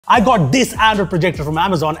I got this Android projector from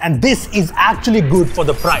Amazon and this is actually good for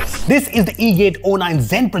the price. This is the EGate 09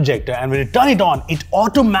 Zen projector, and when you turn it on, it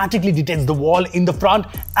automatically detects the wall in the front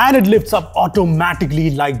and it lifts up automatically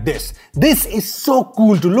like this. This is so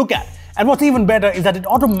cool to look at. And what's even better is that it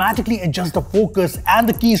automatically adjusts the focus and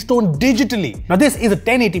the keystone digitally. Now this is a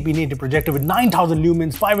 1080p native projector with 9000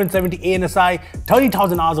 lumens, 570 ANSI,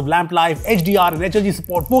 30,000 hours of lamp life, HDR and HLG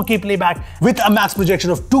support, 4K playback with a max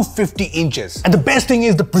projection of 250 inches. And the best thing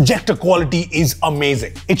is the projector quality is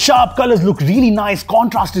amazing. Its sharp colors look really nice,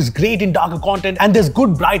 contrast is great in darker content, and there's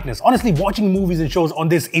good brightness. Honestly, watching movies and shows on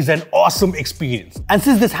this is an awesome experience. And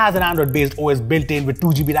since this has an Android-based OS built in with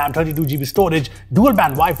 2GB RAM, 32GB storage, dual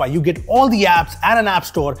band Wi-Fi, you get all the apps and an app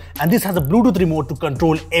store, and this has a Bluetooth remote to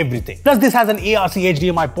control everything. Plus this has an ARC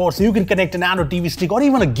HDMI port so you can connect an Android TV stick or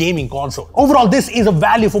even a gaming console. Overall, this is a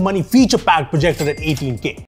value for money feature packed projector at 18K.